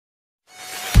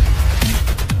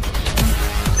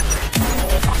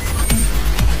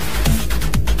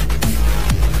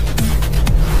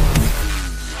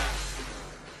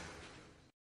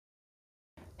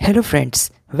Hello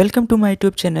friends, welcome to my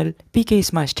YouTube channel PK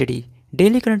smart study.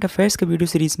 Daily current affairs के video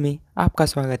series में आपका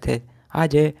स्वागत है।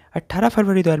 आज है 18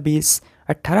 फरवरी 2020।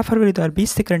 18 फरवरी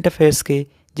 2020 से करंट अफेयर्स के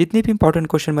जितने भी इंपॉर्टेंट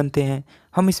क्वेश्चन बनते हैं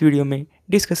हम इस वीडियो में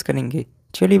डिस्कस करेंगे।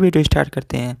 चलिए वीडियो स्टार्ट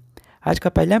करते हैं। आज का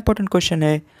पहला इंपॉर्टेंट क्वेश्चन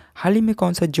है, हाल ही में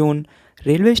कौन सा जोन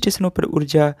रेलवे स्टेशनों पर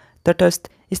ऊर्जा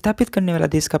तटस्थ स्थापित करने वाला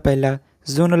देश का पहला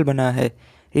जोनल बना है?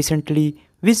 Recently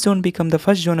which zone become the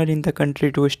first zonal in the country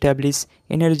to establish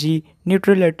energy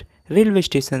neutral at railway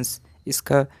stations?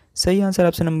 इसका सही answer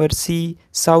option number C,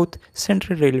 south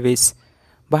central railways.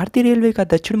 भारतीय रेलवे का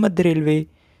दक्षिण मध्य रेलवे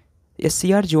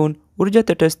SCR जोन ऊर्जा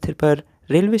तटस्थ पर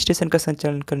रेलवे स्टेशन का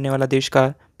संचालन करने वाला देश का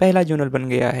पहला जोनल बन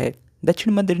गया है।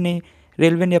 दक्षिण मध्य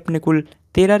रेलवे ने अपने कुल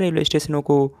 13 रेलवे स्टेशनों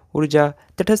को ऊर्जा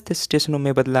तटस्थ स्टेशनों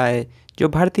में बदला है, जो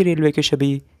भारतीय रेलवे के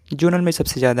सभी जोनल में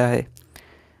सबसे ज़्यादा है।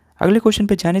 अगले क्वेश्चन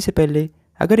पर जाने से पहले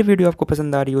अगर ये वीडियो आपको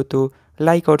पसंद आ रही हो तो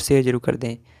लाइक और शेयर जरूर कर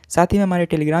दें। साथ ही में हमारे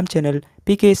टेलीग्राम चैनल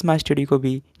पीके स्मार्ट स्टडी को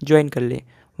भी ज्वाइन कर लें,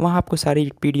 वहाँ आपको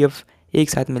सारी PDF एक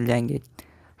साथ मिल जाएंगे।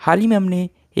 हाल ही में हमने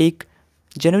एक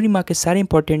जनवरी माह के सारे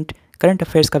इंपॉर्टेंट करंट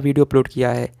अफेयर्स का वीडियो अपलोड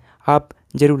किया है, आप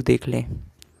ज़रूर देख लें।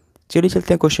 चलिए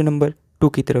चलते हैं क्वेश्चन नंबर 2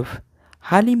 की तरफ।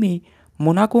 हाल ही में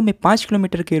मोनाको में 5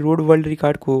 किलोमीटर के रोड वर्ल्ड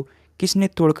रिकॉर्ड को किसने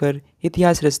तोड़कर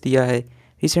इतिहास रच दिया है?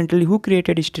 Recently who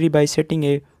created history by setting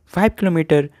A 5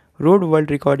 kilometre road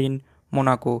world record in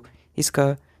Monaco? इसका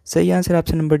सही answer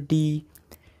option number D,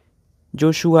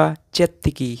 Joshua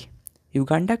चेप्तेगी।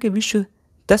 Uganda के विश्व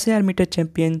 10,000 मीटर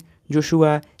चैंपियन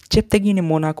जोशुआ चेप्तेगी ने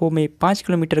मोनाको में 5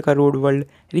 किलोमीटर का रोड वर्ल्ड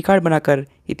रिकॉर्ड बनाकर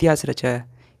इतिहास रचा।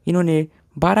 इन्होंने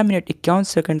 12 मिनट 51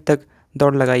 सेकंड तक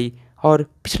दौड़ लगाई और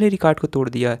पिछले रिकॉर्ड को तोड़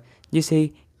दिया, जिसे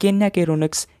केन्या के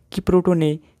रोनक्स किप्रोटो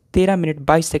ने 13 मिनट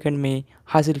 22 सेकंड में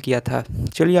हासिल किया था।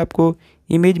 चलिए आपको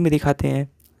इमेज में दिखाते हैं।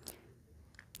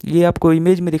 ये आपको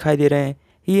इमेज में दिखाई दे रहे हैं,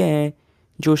 ये हैं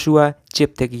जोशुआ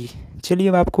चेप्तेगी। चलिए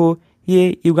अब आपको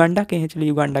ये युगांडा के हैं, चलिए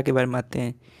युगांडा के बारे में आते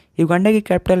हैं। युगांडा की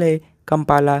कैपिटल है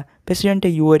कंपाला। प्रेसिडेंट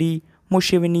है यूवरी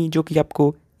मुसेवेनी, जो कि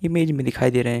आपको इमेज में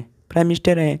दिखाई दे रहे हैं। प्राइम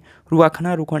मिनिस्टर हैं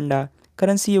रुआखना रुखंडा।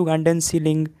 Currency Ugandan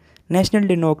ceiling. National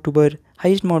day 9 अक्टूबर।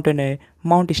 हाइस्ट माउंटेन है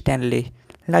माउंट स्टैनले।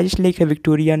 लार्जेस्ट लेक है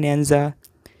विक्टोरिया न्यांजा।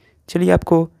 चलिए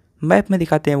आपको मैप में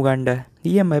दिखाते हैं युगांडा,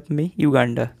 ये मैप में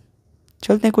युगांडा।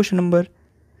 चलते हैं क्वेश्चन नंबर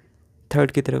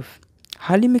 3 की तरफ।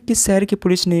 हाल ही में किस शहर की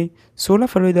पुलिस ने 16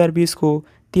 फरवरी 2020 को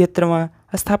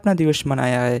 73वां स्थापना दिवस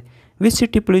मनाया है? Which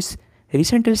city police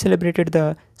recently celebrated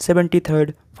the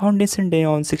 73rd foundation day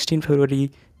on 16 February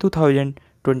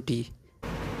 2020?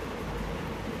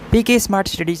 PK smart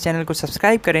study channel को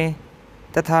सब्सक्राइब करें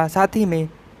तथा साथ ही में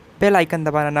बेल आइकन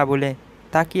दबाना ना भूलें,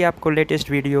 ताकि आपको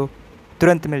लेटेस्ट वीडियो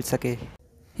तुरंत मिल सके।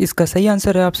 इसका सही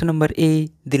आंसर है option number A,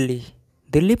 Delhi.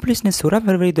 Delhi police ने 16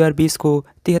 फरवरी 2020 को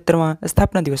 73वां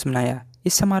स्थापना दिवस मनाया।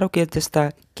 इस समारोह की अध्यक्षता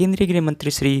केंद्रीय गृह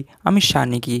मंत्री श्री अमित शाह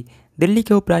ने की। दिल्ली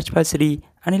के उपराज्यपाल श्री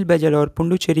अनिल बैजल और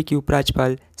पुडुचेरी की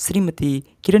उपराज्यपाल श्रीमती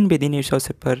किरण बेदी ने इस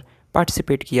अवसर पर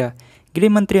पार्टिसिपेट किया। गृह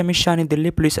मंत्री अमित शाह ने दिल्ली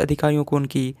पुलिस अधिकारियों को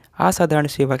उनकी असाधारण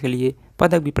सेवा के लिए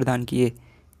पदक भी प्रदान किए।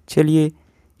 चलिए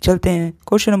चलते हैं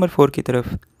क्वेश्चन नंबर 4 की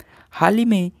तरफ। हाल ही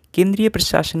में केंद्रीय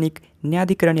प्रशासनिक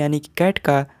न्यायाधिकरण यानी कि कैट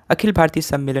का अखिल भारतीय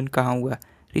सम्मेलन कहाँ हुआ?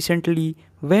 Recently,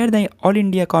 where the All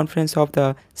India Conference of the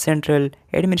Central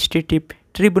Administrative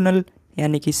Tribunal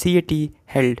यानी कि CAT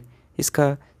held? इसका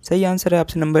सही आंसर है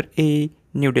option number A,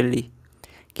 new Delhi.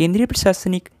 केंद्रीय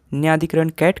प्रशासनिक न्यायाधिकरण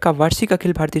कैट का वार्षिक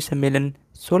अखिल भारतीय सम्मेलन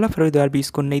 16 फरवरी 2020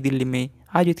 को नई दिल्ली में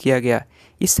आयोजित किया गया।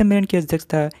 इस सम्मेलन की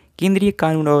अध्यक्षता केंद्रीय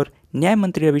कानून और न्याय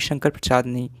मंत्री रविशंकर प्रसाद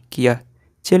ने किया।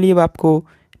 चलिए अब आपको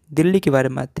दिल्ली के बारे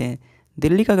में आते हैं।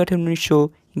 दिल्ली का गठन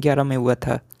 1911 में हुआ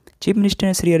था। चीफ मिनिस्टर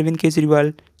हैं श्री अरविंद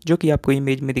केजरीवाल, जो कि आपको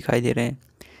इमेज में दिखाई दे रहे हैं।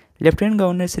 लेफ्टिनेंट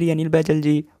गवर्नर श्री अनिल बैजल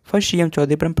जी। फर्स्ट CM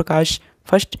चौधरी ब्रह्म प्रकाश।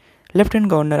 First lieutenant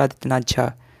governor Adityanath Jha.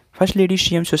 First lady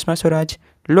CM Sushma Swaraj.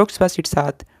 Lok Sabha seat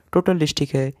 7, total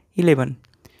district है 11।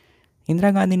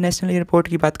 इंदिरा गांधी नेशनल एयरपोर्ट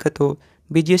की बात करें तो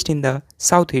busiest in the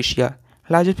south Asia.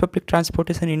 Largest public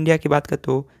transportation India की बात करें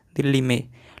तो दिल्ली में।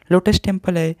 लोटस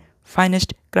टेम्पल है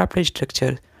finest crafted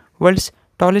structure. World's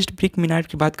tallest brick मीनार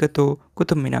की बात करें तो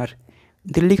कुतुब मीनार।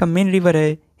 दिल्ली का मेन रिवर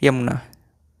है यमुना।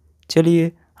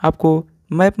 चलिए आपको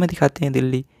मैप में दिखाते हैं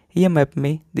दिल्ली, ये मैप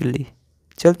में दिल्ली।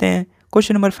 चलते हैं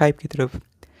क्वेश्चन नंबर 5 की तरफ।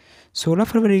 16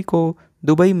 फरवरी को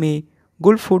दुबई में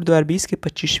गुल्फ फूड 2020 के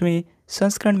 25वें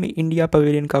संस्करण में इंडिया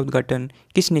पवेलियन का उद्घाटन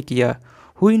किसने किया?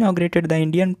 Who inaugurated the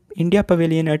India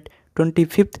pavilion eight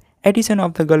 25th addition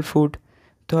of the gulf food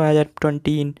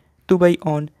 2020 in Dubai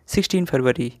on 16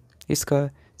 फरवरी? इसका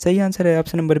सही आंसर है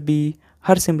option number B,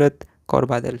 Harsimrat Kaur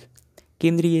Badal.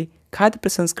 केंद्रीय खाद्य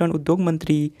प्रसंस्करण उद्योग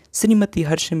मंत्री श्रीमती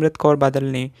हरसिमरत कौर बादल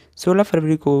ने 16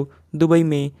 फरवरी को दुबई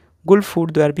में गुल्फ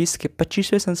फूड 2020 के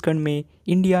 25वें संस्करण में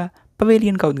इंडिया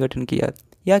पवेलियन का उद्घाटन किया।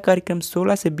 यह कार्यक्रम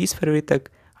 16 से 20 फरवरी तक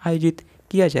आयोजित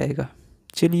किया जाएगा।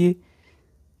 चलिए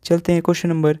चलते हैं क्वेश्चन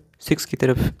नंबर 6 की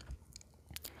तरफ।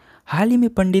 हाल ही में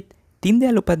पंडित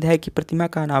दीनदयाल उपाध्याय की प्रतिमा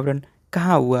का अनावरण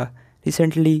कहाँ हुआ?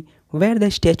 Recently where the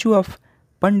statue of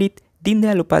Pandit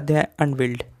Deendayal Upadhyay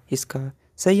unveiled. इसका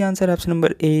सही answer option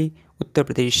number A, Uttar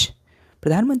Pradesh.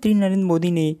 प्रधानमंत्री नरेंद्र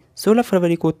मोदी ने 16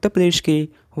 फरवरी को उत्तर प्रदेश के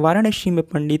वाराणसी में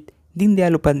पंडित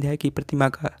दीनदयाल उपाध्याय की प्रतिमा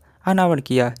का अनावरण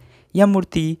किया। यह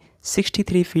मूर्ति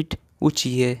 63 फीट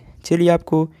ऊंची है। चलिए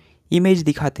आपको इमेज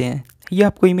दिखाते हैं। ये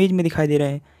आपको इमेज में दिखाई दे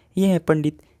रहे हैं, ये है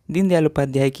पंडित दीनदयाल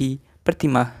उपाध्याय की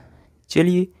प्रतिमा।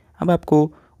 चलिए अब आपको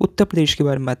उत्तर प्रदेश के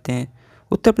बारे में बातें हैं।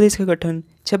 उत्तर प्रदेश का गठन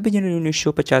 26 जनवरी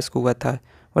 1950 को हुआ था।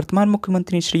 वर्तमान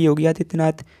मुख्यमंत्री श्री योगी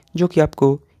आदित्यनाथ, जो कि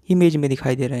आपको इमेज में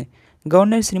दिखाई दे रहे हैं।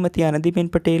 Governor Shrimati Anandiben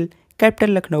Patel,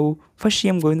 capital Lucknow, first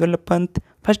CM Govind Vallabh Pant,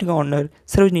 first governor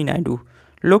Sarojini Naidu.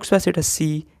 Lok Sabha seat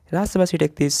 80, Rajya Sabha seat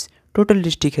 31, total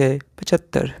district है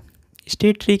 75।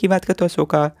 स्टेट ट्री की बात करें तो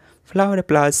Ashoka, flower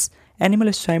एप्लास,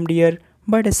 animal स्वाइम dear,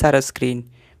 bird है सारा स्क्रीन।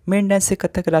 मेन डांस से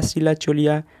कथक, रासलीला,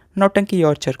 चोलिया, नौटंकी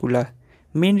और चरकुला।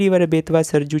 मेन रिवर है बेतवा,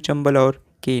 सरजू, चंबल और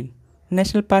केन।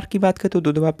 नेशनल पार्क की बात करें तो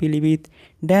दुधवा, पीलीभीत।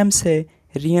 डैम्स है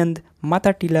रियंद,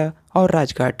 माता टीला और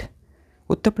राजघाट।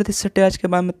 उत्तर प्रदेश छठे राज्य के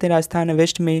बाद मध्य राजस्थान है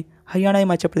वेस्ट में, हरियाणा,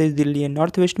 हिमाचल प्रदेश, दिल्ली है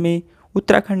नॉर्थ वेस्ट में,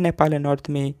 उत्तराखंड, नेपाल है नॉर्थ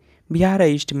में, बिहार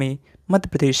है ईस्ट में, मध्य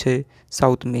प्रदेश है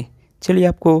साउथ में। चलिए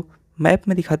आपको मैप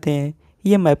में दिखाते हैं,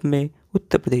 ये मैप में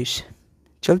उत्तर प्रदेश।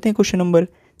 चलते हैं क्वेश्चन नंबर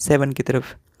 7 की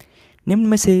तरफ। निम्न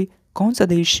में से कौन सा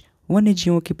देश वन्य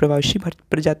जीवों की प्रवासी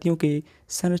प्रजातियों के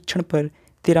संरक्षण पर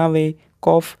 13वें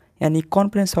कॉफ यानी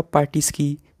कॉन्फ्रेंस ऑफ पार्टीज़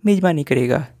की मेजबानी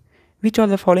करेगा? Which of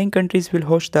the following countries will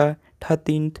host the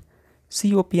 13th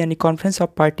COP यानी conference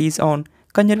of parties on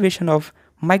conservation of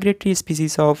migratory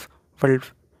species of world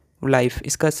life.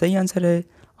 इसका सही आंसर है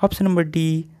ऑप्शन नंबर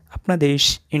डी, अपना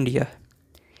देश इंडिया।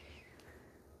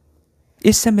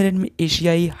 इस सम्मेलन में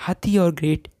एशियाई हाथी और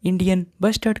ग्रेट इंडियन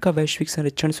बस्टर्ड का वैश्विक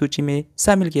संरक्षण सूची में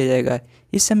शामिल किया जाएगा।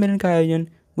 इस सम्मेलन का आयोजन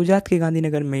गुजरात के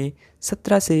गांधीनगर में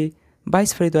 17 से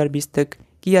 22 फरवरी 2020 तक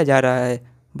किया जा रहा है।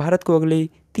 भारत को अगले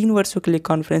 3 वर्षों के लिए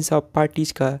कॉन्फ्रेंस ऑफ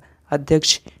पार्टीज का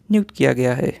अध्यक्ष नियुक्त किया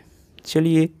गया है।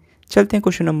 चलिए चलते हैं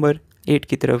क्वेश्चन नंबर 8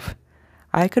 की तरफ।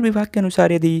 आयकर विभाग के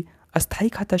अनुसार यदि अस्थायी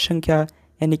खाता संख्या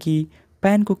यानी कि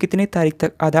पैन को कितने तारीख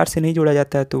तक आधार से नहीं जोड़ा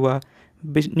जाता है तो वह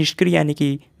निष्क्रिय यानी कि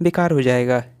बेकार हो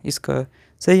जाएगा। इसका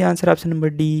सही आंसर ऑप्शन नंबर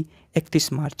डी,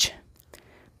 31 मार्च।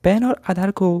 पैन और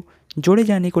आधार को जोड़े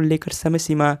जाने को लेकर समय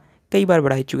सीमा कई बार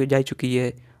बढ़ाई जा चुकी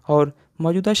है और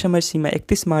मौजूदा समय सीमा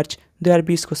 31 मार्च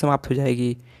 2020 को समाप्त हो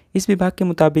जाएगी। इस विभाग के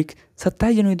मुताबिक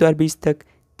 27 जनवरी 2020 तक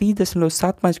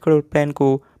 30.75 करोड़ पैन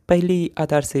को पहले ही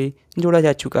आधार से जोड़ा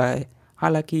जा चुका है।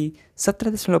 हालांकि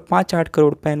 17.58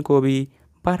 करोड़ पैन को अभी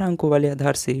 12 अंकों वाले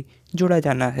आधार से जोड़ा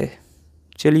जाना है।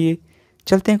 चलिए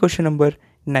चलते हैं क्वेश्चन नंबर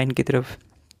 9 की तरफ।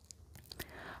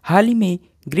 हाल ही में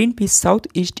green peas south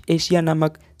east Asia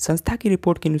नामक संस्था की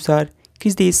रिपोर्ट के अनुसार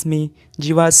किस देश में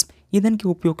जीवाश्म ईंधन के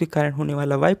उपयोग के कारण होने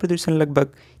वाला वायु प्रदूषण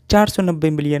लगभग 490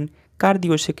 मिलियन कार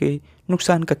दिवसों के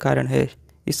नुकसान का कारण है?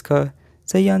 इसका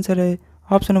सही आंसर है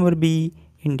ऑप्शन नंबर बी,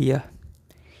 इंडिया।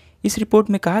 इस रिपोर्ट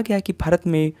में कहा गया कि भारत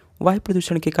में वायु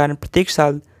प्रदूषण के कारण प्रत्येक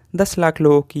साल 10 लाख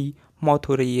लोगों की मौत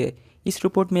हो रही है। इस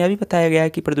रिपोर्ट में यह भी बताया गया है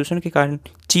कि प्रदूषण के कारण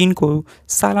चीन को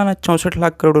सालाना 64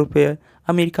 लाख करोड़ रुपये,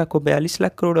 अमेरिका को 42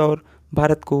 लाख करोड़ और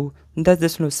भारत को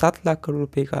 10.7 लाख करोड़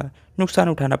रुपये का नुकसान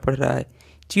उठाना पड़ रहा है।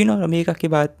 चीन और अमेरिका के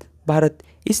बाद भारत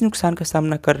इस नुकसान का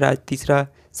सामना कर रहा तीसरा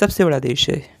सबसे बड़ा देश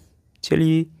है।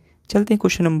 चलिए चलते हैं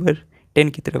क्वेश्चन नंबर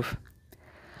 10 की तरफ।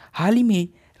 हाल ही में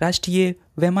राष्ट्रीय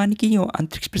वैमानिकी और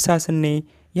अंतरिक्ष प्रशासन ने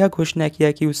यह घोषणा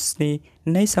किया कि उसने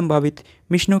नए संभावित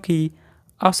मिशनों की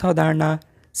असाधारण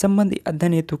संबंधी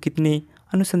अध्ययन हेतु कितने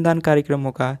अनुसंधान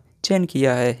कार्यक्रमों का चयन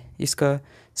किया है? इसका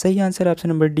सही answer option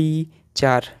number D,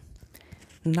 4।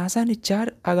 NASA ने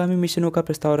 4 आगामी मिशनों का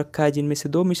प्रस्ताव रखा है, जिनमें से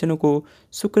 2 मिशनों को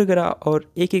शुक्र ग्रह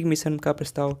और एक मिशन का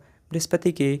प्रस्ताव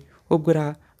बृहस्पति के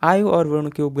उपग्रह आयो और वरुण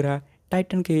के उपग्रह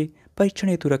टाइटन के परीक्षण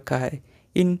हेतु रखा है।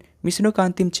 इन मिशनों का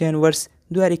अंतिम चयन वर्ष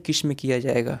 2021 में किया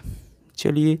जाएगा।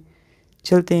 चलिए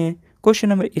चलते हैं क्वेश्चन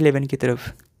नंबर 11 की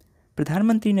तरफ।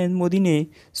 प्रधानमंत्री नरेंद्र मोदी ने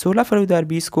 16 फरवरी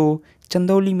 2020 को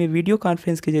चंदौली में वीडियो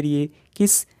कॉन्फ्रेंस के जरिए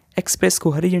किस एक्सप्रेस को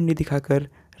हरी झंडी दिखाकर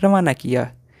रवाना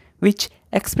किया? Which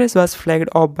express was flagged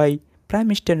of by prime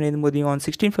minister Narendra Modi on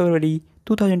 16 February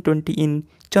 2020 in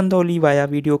Chandauli via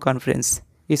video conference?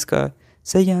 इसका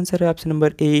सही आंसर है option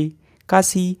number A,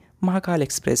 Kashi Mahakal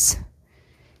express.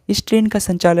 इस ट्रेन का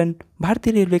संचालन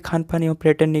भारतीय रेलवे खान पान एवं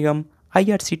पर्यटन निगम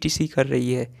IRCTC कर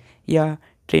रही है। यह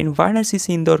ट्रेन वाराणसी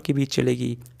से इंदौर के बीच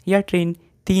चलेगी। यह ट्रेन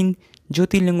 3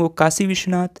 ज्योतिर्लिंगों काशी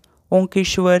विश्वनाथ,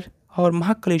 ओंकेश्वर और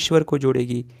महाकालेश्वर को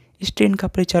जोड़ेगी। इस ट्रेन का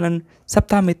परिचालन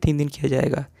सप्ताह में 3 दिन किया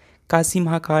जाएगा। काशी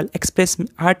महाकाल एक्सप्रेस में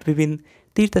 8 विभिन्न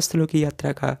तीर्थ स्थलों की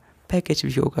यात्रा का पैकेज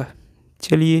भी होगा।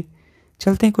 चलिए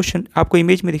चलते हैं क्वेश्चन, आपको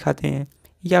इमेज में दिखाते हैं।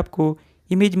 ये आपको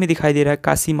इमेज में दिखाई दे रहा है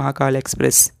काशी महाकाल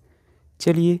एक्सप्रेस।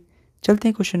 चलिए चलते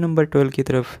हैं क्वेश्चन नंबर 12 की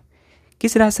तरफ।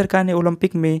 किस राज्य सरकार ने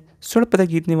ओलंपिक में स्वर्ण पदक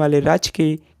जीतने वाले राज्य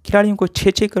के खिलाड़ियों को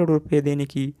 6-6 करोड़ रुपए देने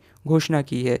की घोषणा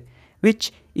की है?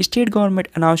 Which state government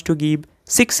announce to give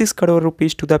 6 crore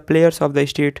rupees two the players of the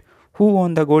state who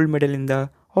won the gold medal in the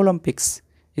Olympics?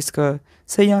 इसका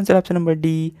सही answer option number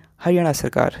D, Haryana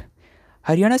सरकार।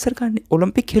 हरियाणा सरकार ने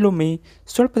ओलंपिक खेलों में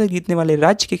स्वर्ण पदक जीतने वाले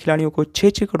राज्य के खिलाड़ियों को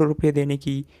 6-6 करोड़ रुपये देने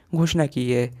की घोषणा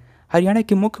की है। हरियाणा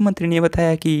के मुख्यमंत्री ने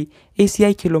बताया कि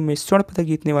एशियाई खेलों में स्वर्ण पदक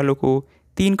जीतने वालों को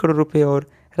 3 करोड़ रुपये और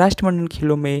राष्ट्रमंडल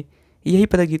खेलों में यही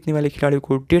पदक जीतने वाले खिलाड़ियों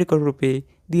को 1.5 करोड़ रुपये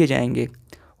दिए जाएंगे।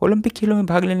 ओलंपिक खेलों में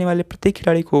भाग लेने वाले प्रत्येक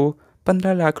खिलाड़ी को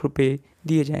 15 लाख रुपये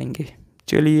दिए जाएंगे।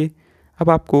 चलिए अब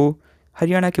आपको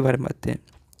हरियाणा के बारे में बताते हैं।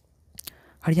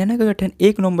 हरियाणा का गठन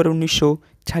 1 नवंबर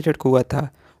 1966 को हुआ था।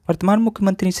 वर्तमान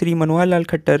मुख्यमंत्री श्री मनोहर लाल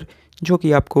खट्टर, जो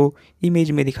कि आपको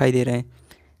इमेज में दिखाई दे रहे हैं।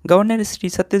 गवर्नर श्री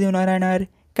सत्यदेव नारायण आर्य,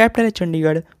 कैपिटल है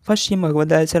Chandigarh, first CM Bhagwat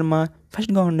Dayal Sharma,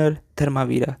 first governor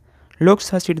धर्मावीरा।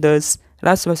 Lok Sabha seat 10,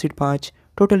 Rajya Sabha seat 5,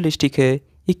 total district है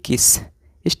 21।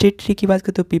 स्टेट ट्री की बात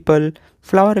करें तो पीपल,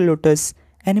 फ्लावर है लोटस,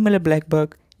 एनिमल है ब्लैक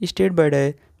बक, स्टेट बर्ड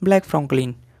है ब्लैक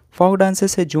फ्रॉन्कलिन। फोक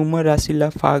डांसेस है झूमर, रासलीला,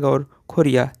 फाग और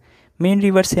खोरिया। मेन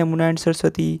रिवर्स है Yamuna and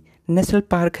Saraswati. National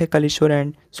park है कलेश्वर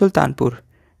एंड सुल्तानपुर।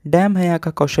 डैम है यहाँ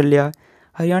का कौशल्या।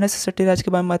 हरियाणा से सटे राज्य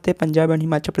के बारे में आते हैं। पंजाब एंड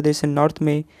हिमाचल प्रदेश है नॉर्थ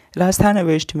में, राजस्थान है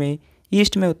वेस्ट में,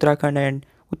 ईस्ट में उत्तराखंड एंड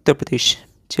उत्तर प्रदेश।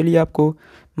 चलिए आपको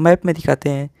मैप में दिखाते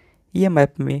हैं, ये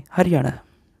मैप में हरियाणा।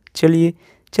 चलिए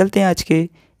चलते हैं आज के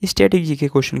स्ट्रेटेजी के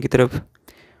क्वेश्चन की तरफ।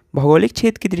 भौगोलिक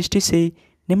क्षेत्र की दृष्टि से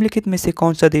निम्नलिखित में से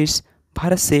कौन सा देश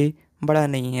भारत से बड़ा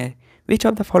नहीं है? Which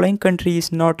of the following country is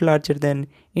not larger than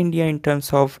India in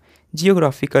terms of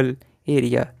geographical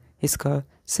area? इसका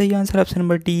सही answer option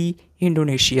number D,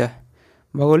 Indonesia.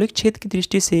 भौगोलिक क्षेत्र की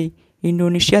दृष्टि से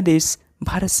इंडोनेशिया देश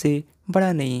भारत से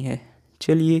बड़ा नहीं है।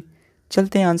 चलिए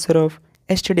चलते हैं आंसर ऑफ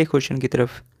एस्टरडे क्वेश्चन की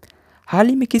तरफ। हाल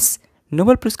ही में किस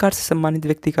नोबेल पुरस्कार से सम्मानित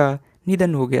व्यक्ति का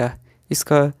निधन हो गया?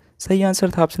 इसका सही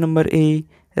आंसर था option number A,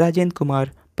 Rajendra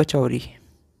Kumar Pachauri.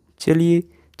 चलिए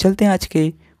चलते हैं आज के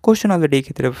क्वेश्चन ऑफ द डे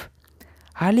की तरफ।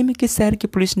 हाल ही में किस शहर की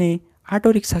पुलिस ने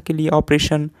ऑटो रिक्शा के लिए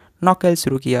ऑपरेशन नॉकआउट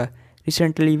शुरू किया?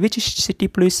 Recently which city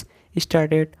police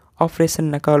started operation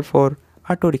knockout for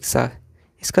auto rickshaw?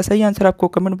 इसका सही आंसर आपको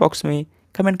कमेंट बॉक्स में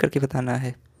कमेंट करके बताना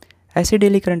है। ऐसे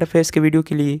डेली करंट अफेयर्स के वीडियो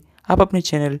के लिए आप अपने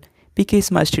चैनल पीके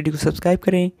स्मार्ट स्टडी को सब्सक्राइब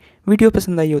करें। वीडियो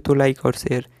पसंद आई हो तो लाइक और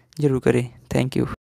शेयर जरूर करें। Thank you.